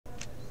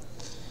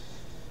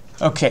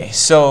Okay,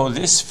 so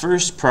this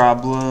first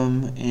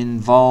problem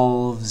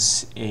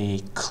involves a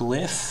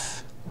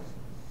cliff,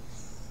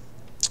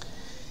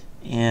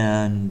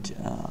 and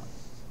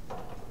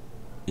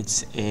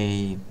it's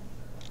a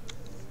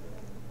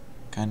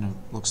kind of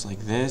looks like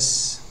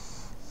this,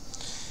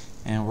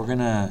 and we're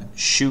gonna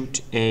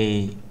shoot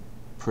a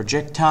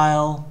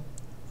projectile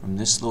from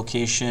this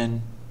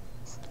location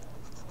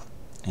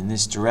in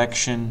this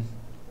direction,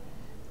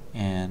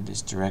 and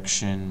this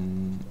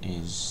direction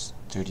is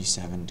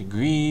 37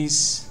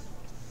 degrees,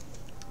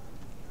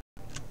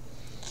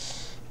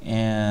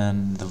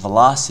 and the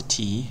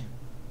velocity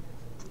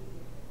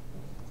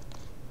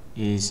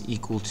is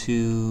equal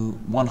to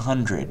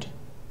 100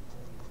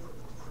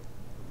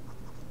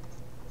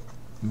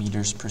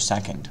 meters per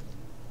second.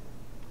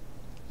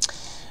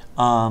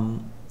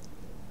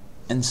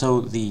 And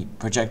so the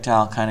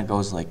projectile kind of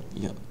goes like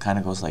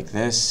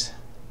this,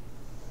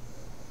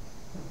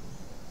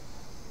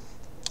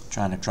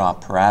 trying to draw a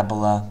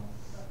parabola,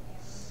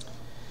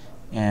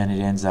 and it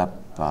ends up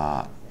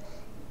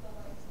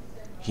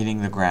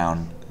hitting the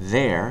ground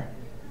there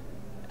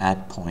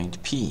at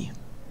point P.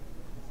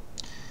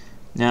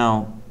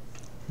 Now,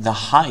 the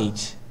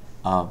height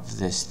of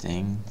this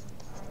thing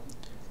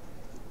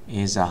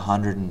is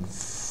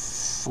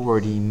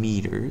 140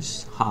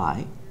 meters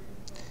high,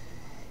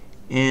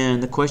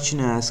 and the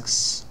question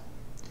asks,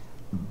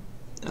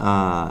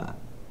 the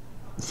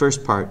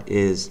first part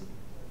is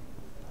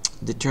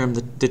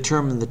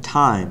determine the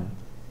time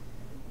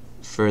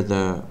for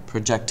the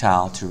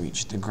projectile to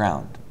reach the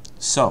ground.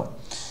 So,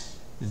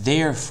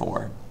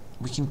 therefore,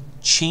 we can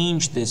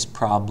change this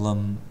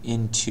problem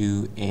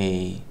into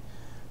a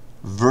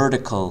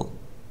vertical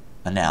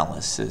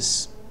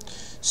analysis.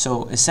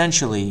 So,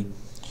 essentially,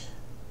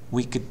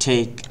 we could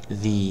take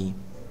the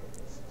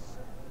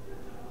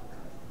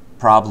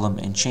problem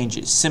and change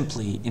it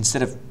simply,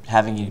 instead of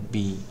having it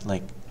be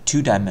like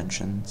 2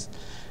 dimensions,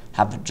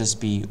 have it just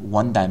be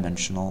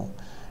 1-dimensional,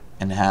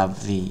 and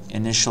have the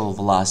initial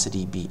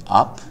velocity be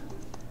up,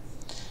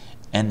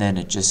 and then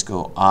it just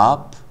go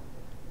up,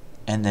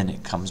 and then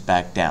it comes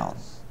back down.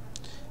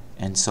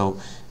 And so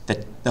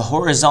the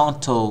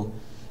horizontally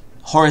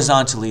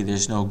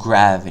there's no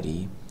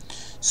gravity,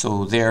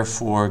 so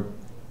therefore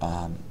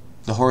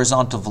the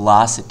horizontal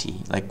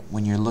velocity, like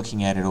when you're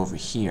looking at it over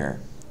here,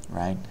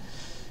 right?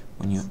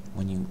 When you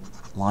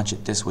launch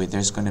it this way,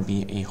 there's going to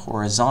be a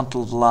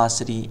horizontal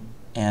velocity,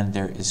 and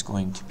there is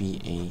going to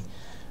be a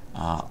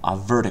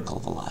vertical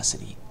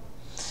velocity.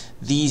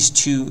 These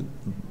two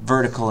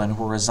vertical and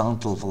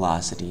horizontal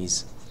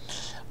velocities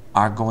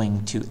are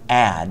going to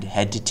add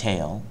head to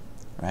tail,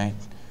 right?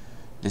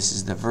 This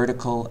is the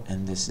vertical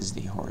and this is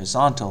the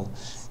horizontal,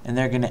 and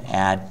they're going to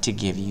add to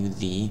give you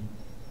the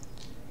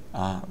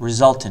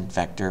resultant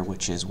vector,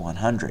 which is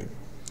 100.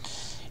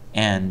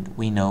 And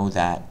we know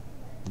that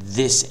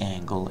this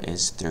angle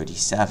is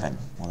 37.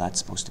 Well, that's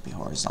supposed to be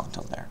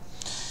horizontal there.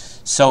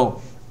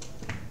 So,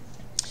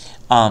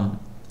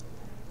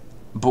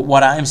 but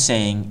what I'm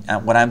saying,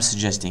 what I'm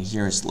suggesting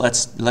here is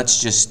let's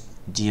just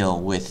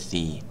deal with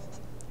the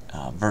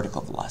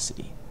vertical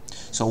velocity.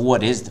 So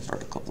what is the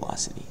vertical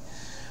velocity?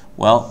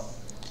 Well,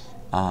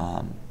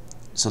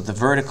 so the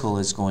vertical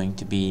is going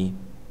to be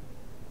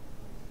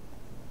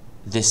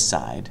this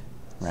side,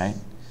 right?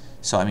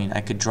 So I mean,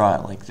 I could draw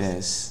it like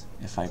this.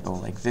 If I go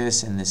like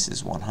this, and this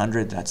is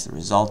 100, that's the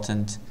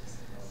resultant.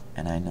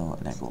 And I know,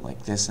 and I go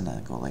like this, and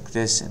I go like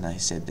this, and I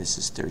said this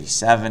is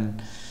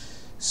 37.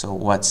 So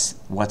what's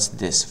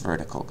this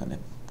vertical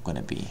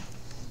gonna be?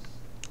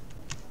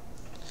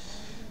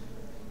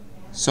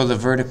 So the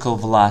vertical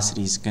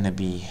velocity is gonna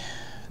be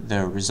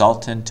the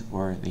resultant,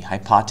 or the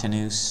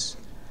hypotenuse,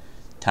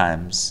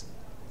 times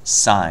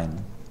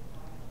sine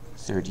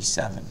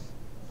 37.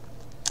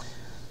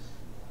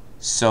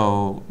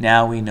 So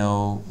now we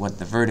know what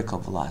the vertical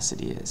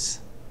velocity is.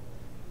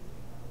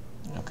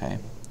 Okay,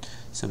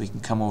 so we can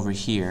come over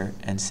here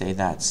and say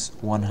that's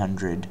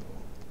 100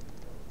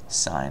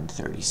 sine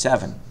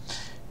 37.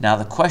 Now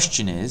the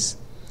question is,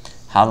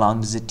 how long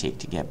does it take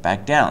to get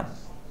back down?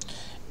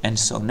 And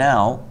so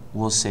now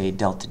we'll say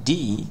delta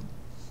D.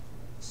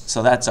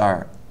 So that's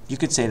our, you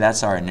could say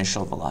that's our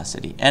initial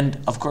velocity.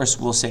 And of course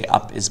we'll say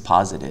up is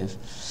positive.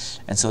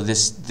 And so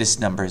this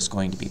number is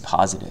going to be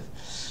positive.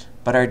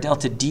 But our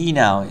delta D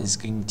now is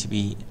going to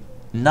be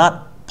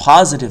not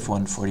positive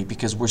 140,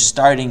 because we're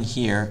starting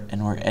here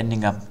and we're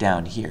ending up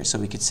down here. So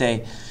we could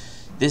say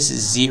this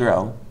is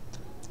 0,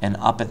 and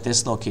up at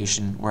this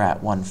location we're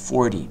at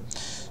 140.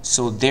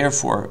 So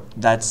therefore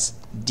that's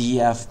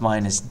df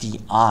minus di.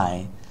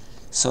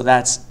 So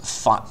that's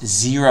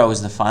 0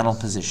 is the final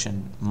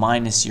position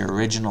minus your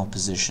original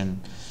position.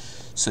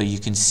 So you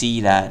can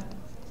see that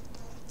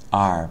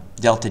our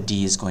delta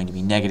D is going to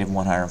be negative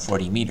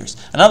 140 meters.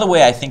 Another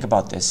way I think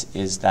about this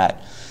is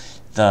that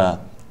the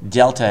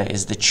delta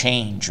is the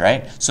change,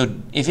 right? So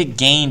if it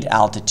gained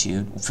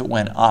altitude, if it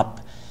went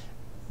up,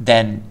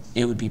 then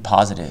it would be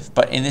positive.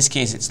 But in this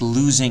case, it's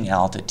losing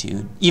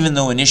altitude, even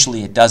though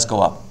initially it does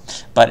go up,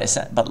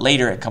 but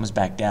later it comes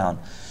back down.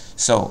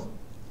 So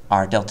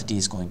our delta D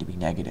is going to be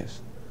negative.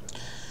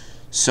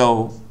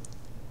 So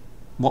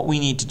what we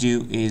need to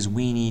do is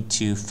we need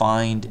to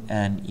find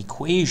an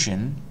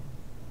equation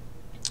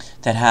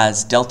that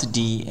has delta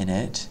D in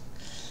it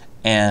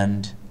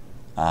and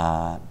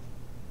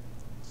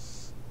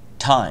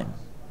time,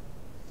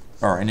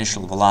 or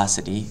initial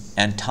velocity,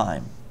 and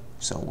time.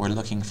 So we're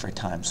looking for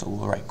time, so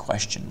we'll write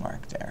question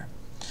mark there.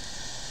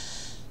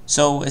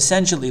 So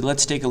essentially,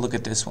 let's take a look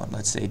at this one.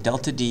 Let's say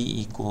delta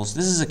D equals,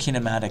 this is a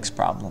kinematics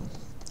problem,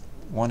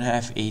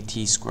 1/2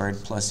 AT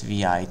squared plus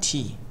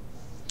VIT.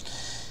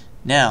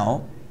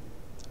 Now,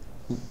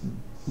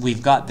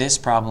 we've got this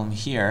problem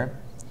here,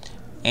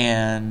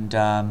 and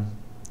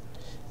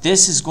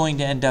this is going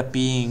to end up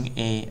being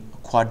a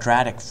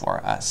quadratic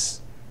for us.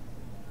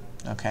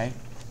 Okay?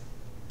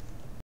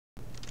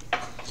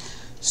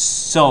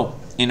 So,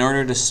 in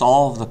order to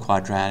solve the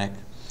quadratic,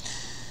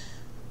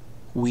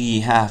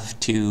 we have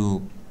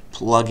to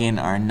plug in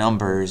our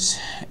numbers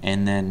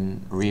and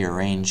then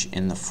rearrange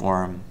in the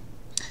form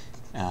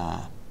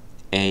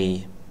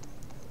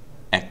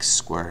ax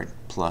squared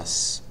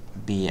plus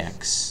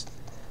bx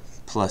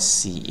plus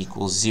c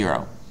equals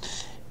 0.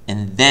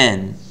 And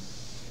then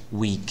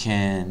we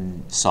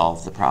can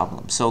solve the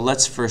problem. So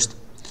let's first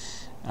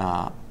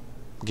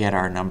get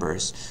our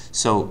numbers.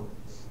 So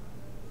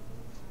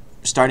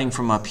starting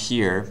from up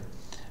here,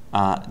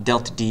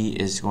 delta D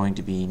is going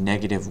to be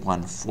negative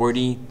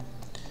 140,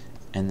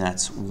 and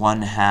that's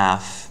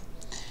 1/2,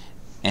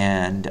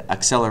 and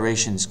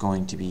acceleration is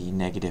going to be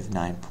negative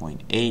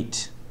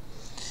 9.8,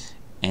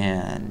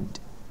 and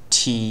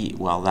T,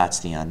 well, that's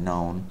the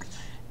unknown,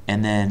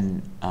 and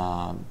then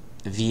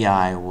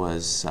VI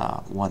was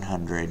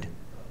 100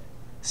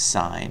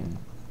 sine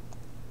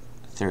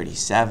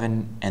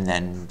 37, and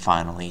then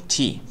finally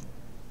T.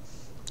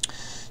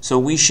 So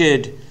we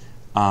should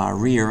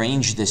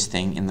rearrange this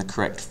thing in the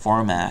correct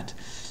format.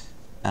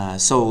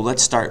 So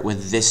let's start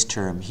with this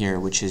term here,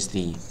 which is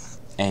the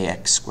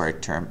ax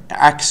squared term.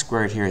 X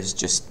squared here is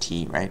just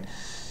t, right?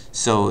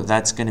 So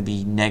that's going to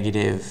be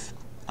negative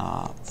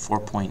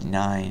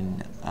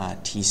 4.9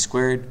 t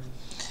squared,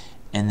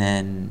 and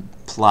then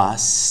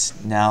plus,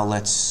 now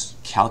let's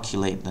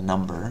calculate the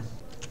number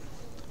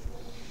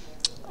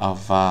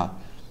of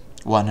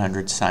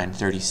 100 sine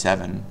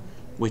 37,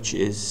 which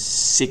is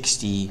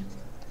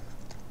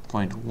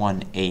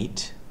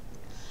 60.18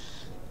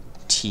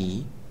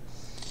 t,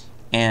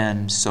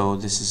 and so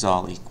this is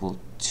all equal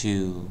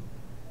to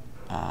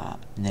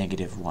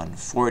negative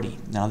 140.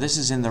 Now this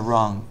is in the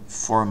wrong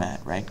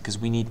format, right? Because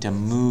we need to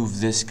move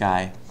this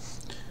guy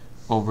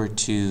over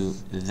to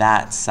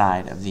that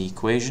side of the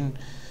equation.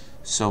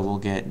 So we'll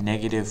get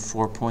negative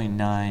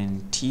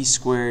 4.9 t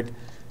squared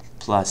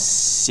plus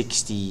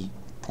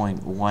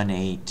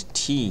 60.18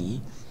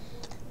 t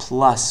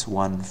plus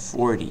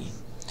 140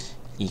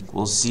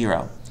 equals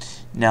 0.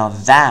 Now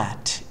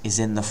that is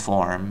in the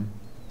form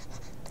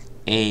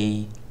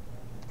a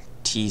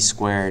t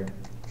squared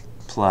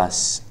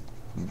plus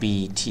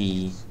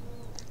bt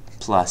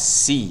plus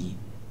c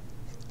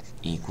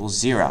equals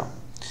 0.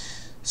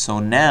 So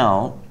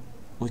now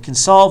we can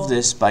solve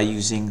this by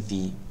using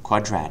the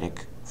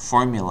quadratic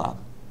formula.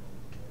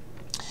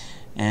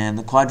 And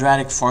the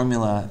quadratic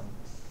formula,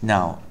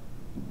 now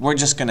we're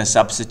just going to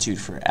substitute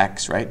for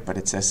x, right? But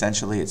it's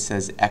essentially, it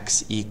says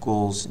x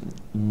equals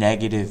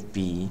negative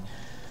b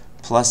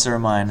plus or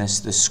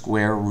minus the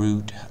square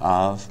root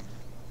of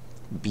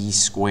b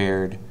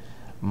squared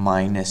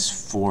minus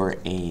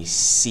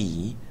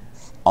 4ac,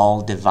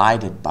 all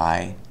divided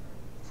by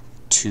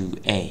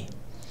 2a.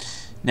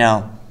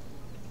 Now,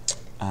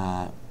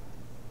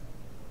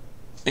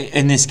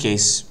 in this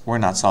case, we're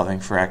not solving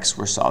for x,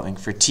 we're solving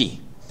for t.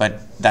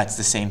 But that's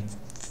the same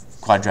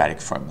quadratic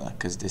formula,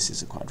 because this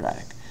is a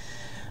quadratic.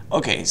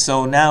 Okay,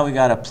 so now we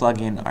got to plug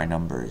in our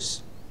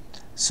numbers.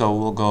 So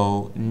we'll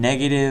go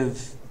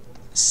negative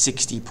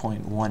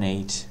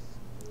 60.18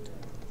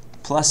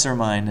 plus or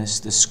minus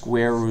the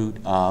square root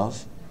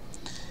of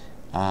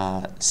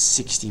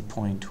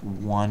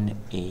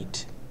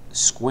 60.18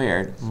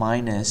 squared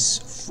minus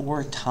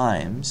 4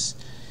 times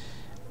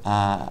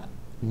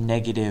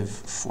negative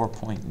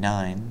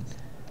 4.9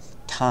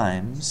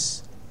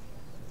 times,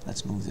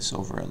 let's move this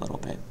over a little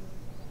bit,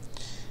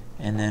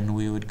 and then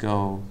we would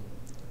go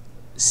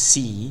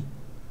c,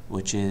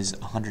 which is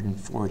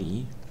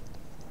 140,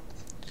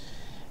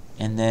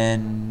 and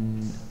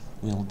then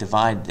we'll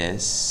divide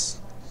this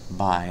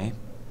by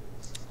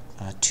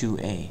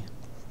 2a,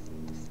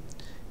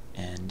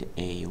 and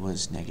a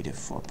was negative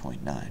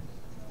 4.9.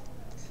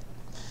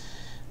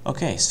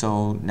 Okay,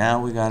 so now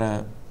we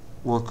gotta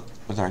work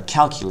with our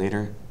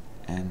calculator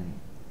and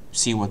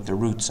see what the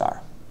roots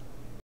are.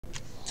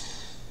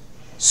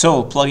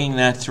 So plugging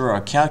that through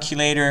our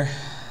calculator,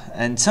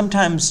 and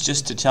sometimes,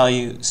 just to tell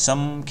you,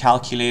 some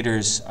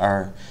calculators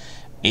are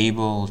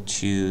able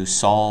to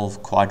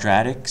solve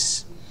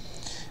quadratics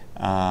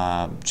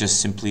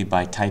just simply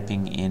by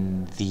typing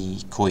in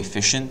the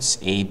coefficients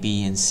a,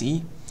 b, and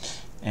c,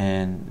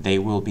 and they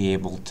will be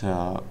able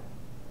to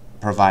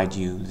provide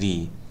you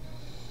the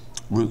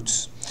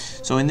roots.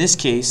 So in this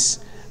case,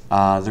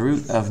 the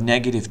root of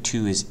negative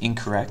 2 is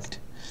incorrect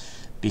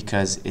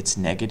because it's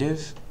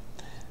negative.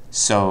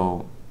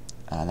 So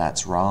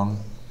that's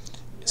wrong.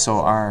 So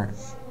our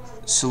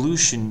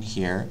solution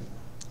here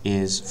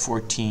is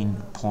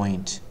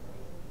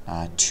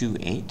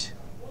 14.28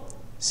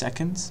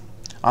 seconds.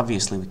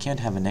 Obviously, we can't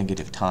have a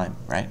negative time,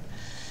 right?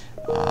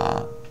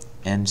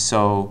 And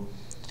so,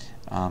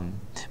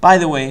 by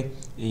the way,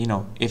 you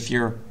know, if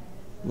you're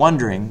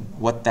wondering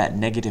what that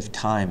negative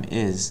time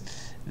is,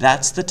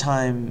 that's the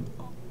time.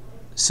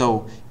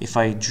 So if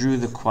I drew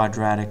the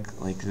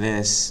quadratic like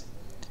this,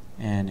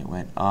 and it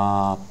went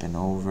up and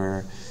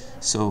over,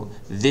 so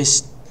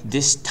this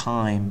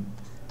time,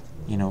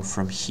 you know,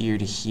 from here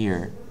to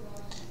here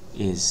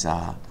is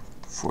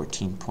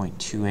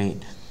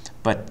 14.28.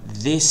 But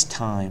this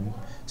time,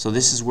 so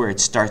this is where it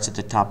starts at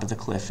the top of the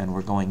cliff and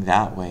we're going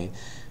that way,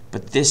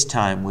 but this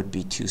time would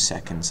be 2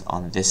 seconds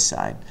on this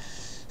side.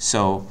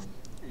 So,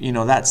 you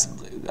know, that's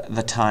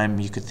the time.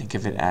 You could think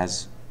of it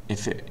as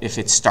if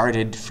it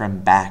started from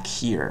back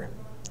here,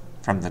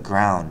 from the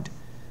ground,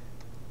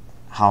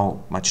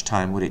 how much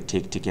time would it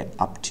take to get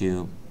up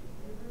to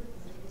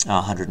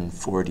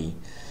 140?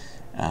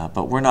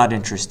 But we're not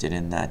interested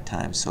in that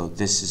time, so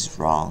this is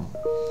wrong.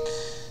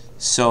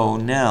 So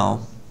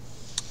now,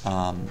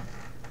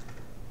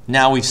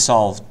 now we've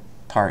solved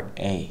part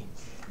A.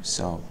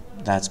 So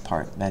that's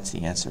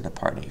the answer to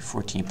part A,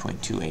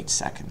 14.28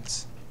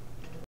 seconds.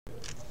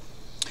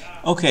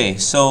 Okay,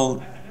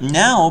 so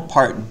now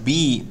part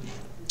B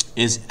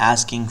is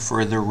asking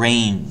for the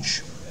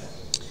range.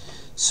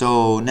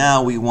 So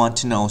now we want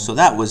to know, so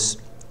that was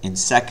in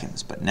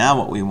seconds, but now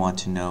what we want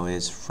to know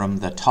is from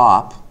the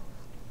top,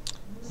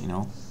 you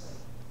know,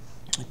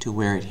 to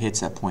where it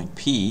hits at point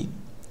P,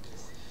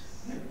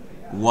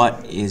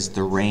 what is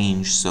the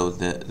range, so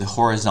the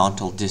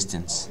horizontal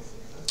distance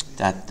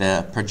that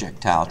the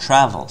projectile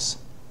travels.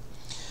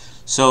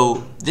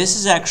 So this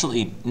is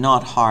actually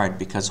not hard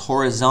because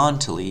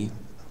horizontally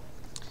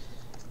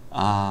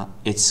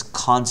it's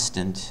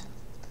constant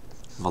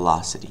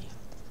velocity.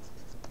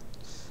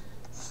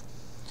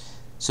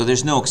 So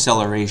there's no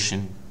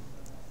acceleration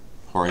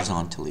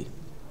horizontally.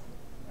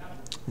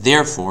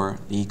 Therefore,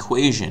 the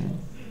equation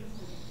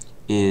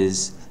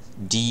is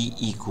d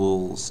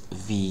equals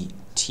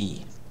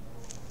vt.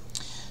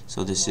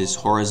 So this is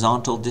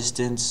horizontal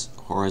distance,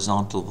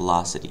 horizontal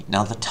velocity.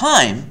 Now the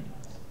time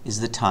is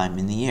the time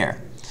in the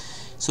air.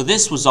 So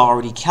this was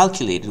already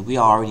calculated. We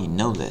already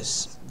know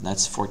this.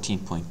 That's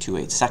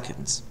 14.28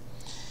 seconds.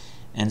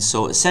 And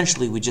so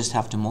essentially we just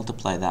have to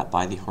multiply that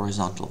by the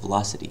horizontal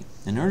velocity.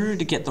 In order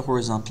to get the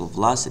horizontal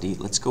velocity,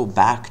 let's go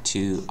back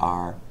to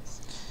our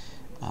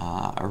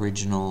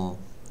original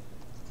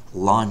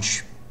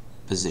launch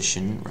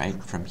position,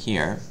 right, from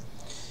here.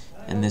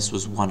 And this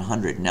was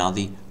 100. Now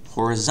the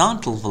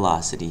horizontal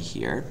velocity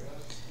here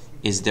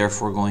is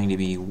therefore going to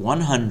be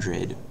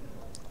 100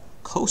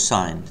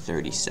 cosine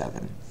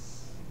 37.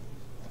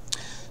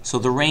 So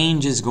the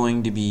range is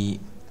going to be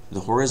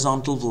the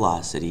horizontal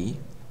velocity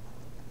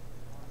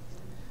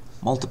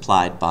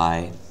multiplied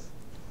by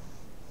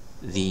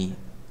the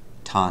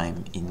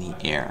time in the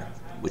air,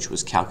 which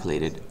was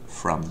calculated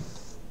from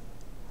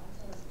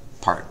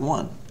part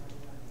 1.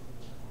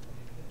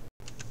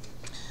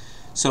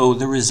 So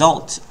the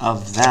result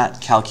of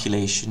that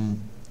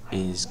calculation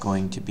is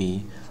going to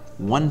be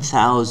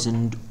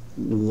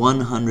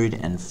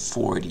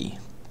 1,140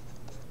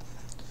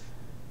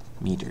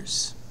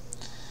 meters.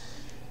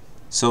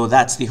 So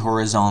that's the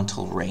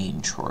horizontal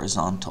range,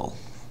 horizontal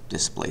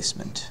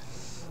displacement.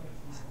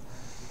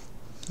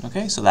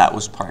 Okay, so that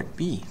was part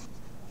B.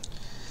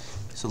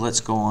 So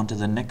let's go on to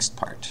the next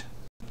part.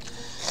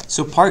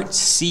 So part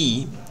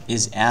C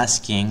is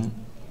asking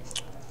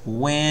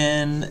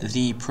when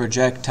the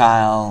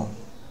projectile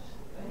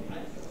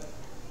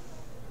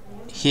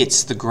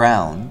hits the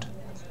ground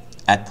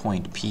at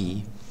point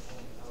P,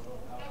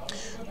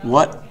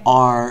 what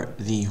are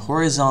the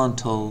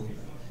horizontal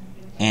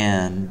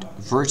and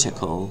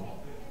vertical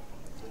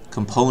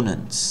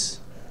components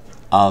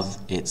of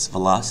its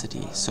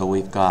velocity? So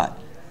we've got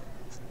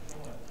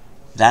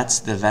that's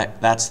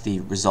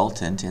the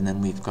resultant, and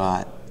then we've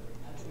got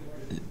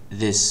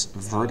this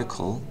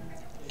vertical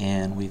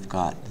and we've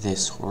got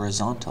this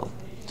horizontal.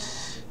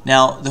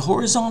 Now the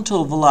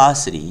horizontal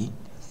velocity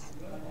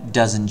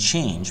doesn't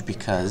change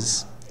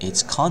because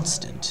it's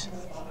constant.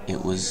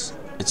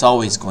 It's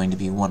always going to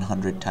be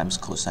 100 times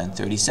cosine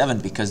 37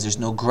 because there's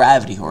no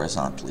gravity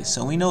horizontally.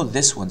 So we know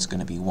this one's going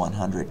to be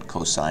 100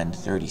 cosine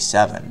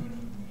 37.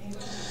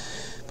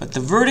 But the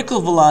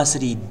vertical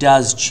velocity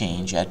does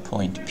change at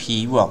point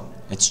P. Well,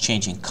 it's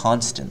changing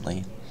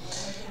constantly.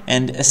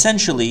 And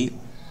essentially,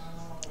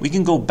 we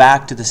can go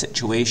back to the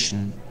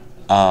situation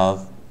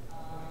of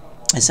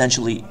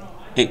essentially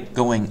it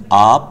going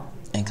up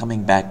and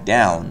coming back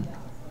down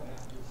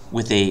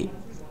with a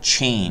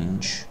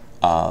change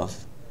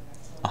of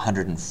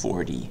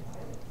 140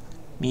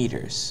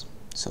 meters.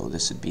 So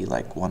this would be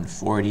like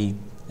 140,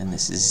 and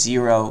this is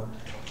 0.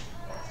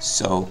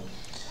 So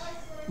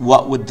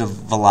what would the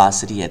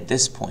velocity at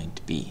this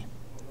point be?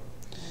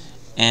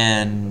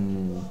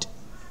 And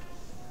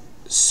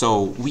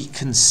So we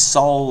can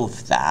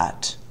solve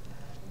that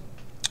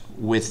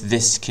with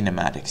this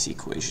kinematics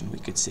equation. We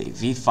could say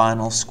V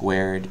final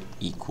squared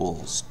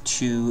equals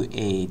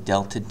 2a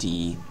delta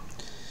d.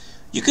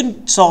 You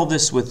can solve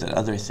this with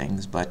other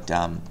things, but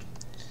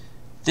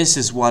this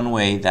is one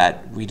way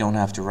that we don't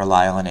have to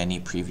rely on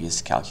any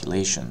previous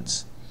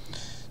calculations.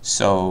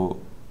 So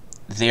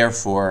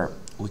therefore,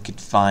 we could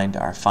find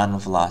our final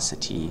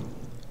velocity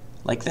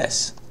like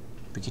this.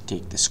 We could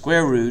take the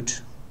square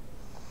root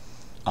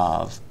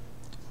of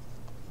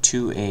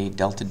 2a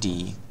delta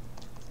d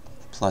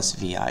plus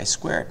vi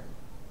squared.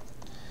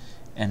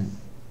 And,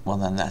 well,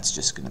 then that's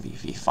just going to be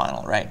v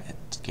final, right?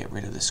 To get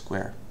rid of the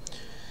square.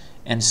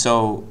 And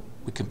so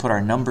we can put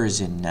our numbers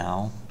in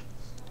now.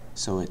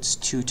 So it's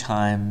 2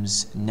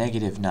 times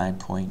negative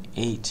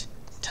 9.8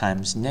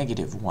 times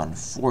negative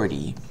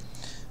 140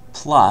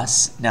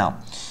 plus,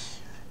 now,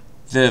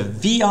 the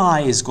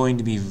vi is going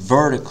to be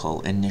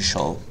vertical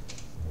initial.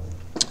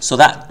 So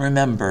that,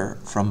 remember,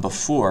 from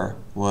before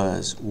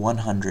was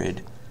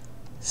 100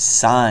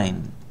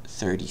 sine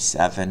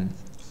 37,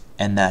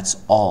 and that's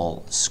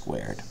all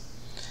squared.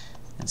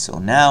 And so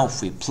now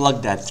if we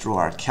plug that through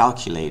our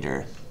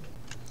calculator,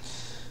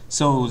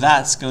 so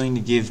that's going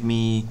to give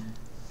me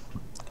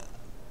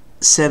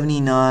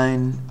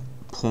 79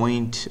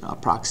 point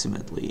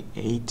approximately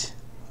 8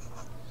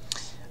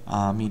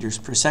 meters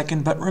per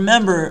second. But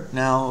remember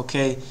now,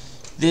 okay,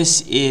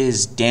 this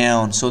is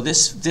down. So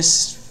this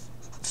is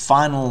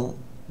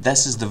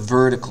the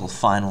vertical,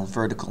 final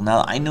vertical.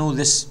 Now I know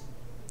this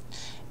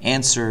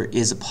answer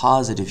is a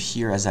positive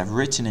here as I've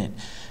written it.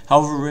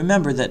 However,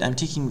 remember that I'm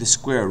taking the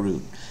square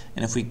root.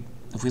 And if we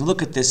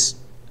look at this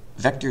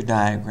vector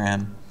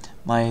diagram,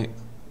 my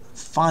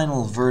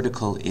final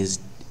vertical is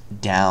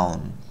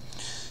down.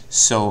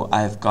 So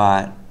I've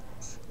got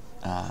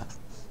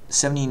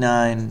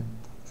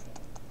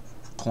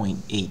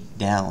 79.8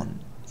 down,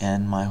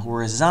 and my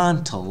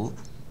horizontal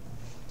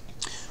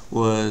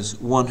was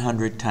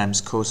 100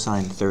 times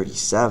cosine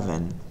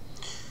 37,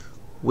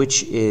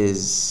 which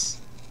is,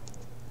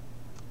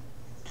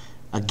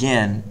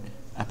 again,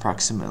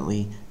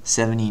 approximately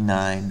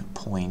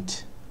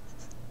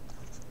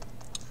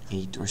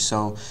 79.8 or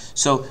so.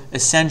 So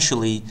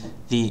essentially,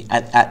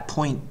 at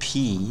point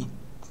P,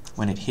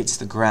 when it hits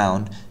the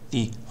ground,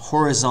 the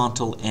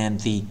horizontal and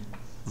the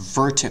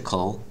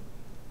vertical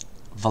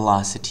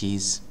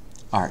velocities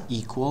are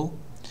equal,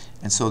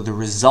 and so the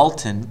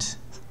resultant,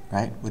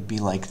 right, would be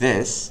like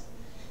this,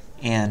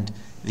 and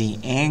the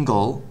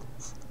angle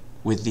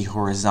with the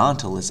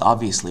horizontal is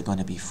obviously going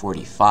to be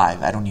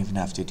 45. I don't even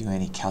have to do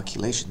any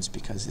calculations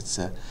because it's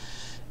a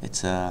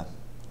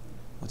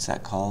what's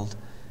that called?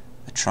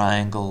 A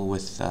triangle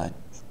with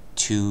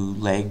two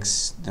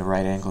legs. The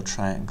right angle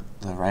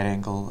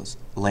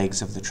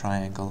legs of the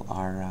triangle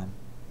are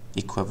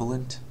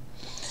equivalent,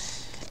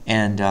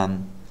 and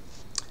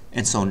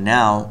so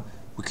now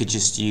we could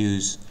just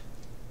use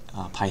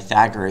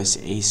Pythagoras,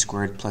 a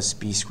squared plus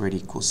b squared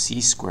equals c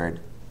squared,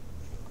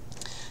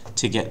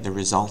 to get the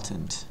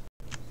resultant.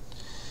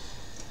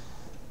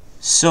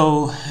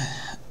 So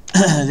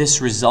this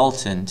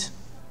resultant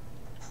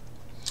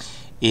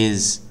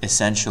is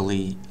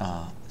essentially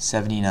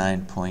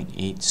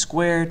 79.8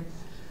 squared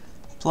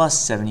plus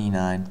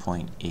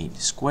 79.8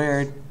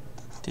 squared.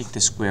 Take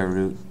the square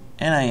root,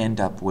 and I end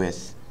up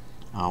with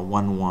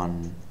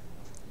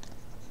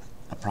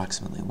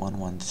approximately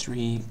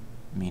 113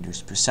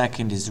 meters per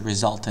second is the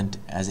resultant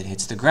as it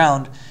hits the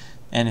ground,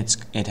 and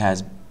it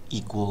has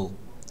equal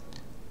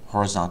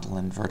horizontal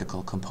and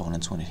vertical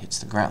components when it hits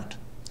the ground.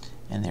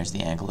 And there's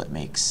the angle it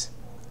makes,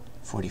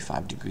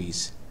 45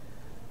 degrees.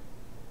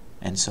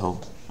 And so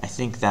I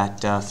think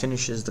that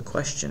finishes the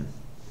question.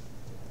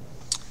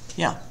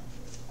 Yeah.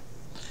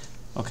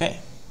 Okay.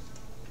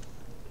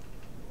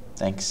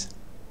 Thanks.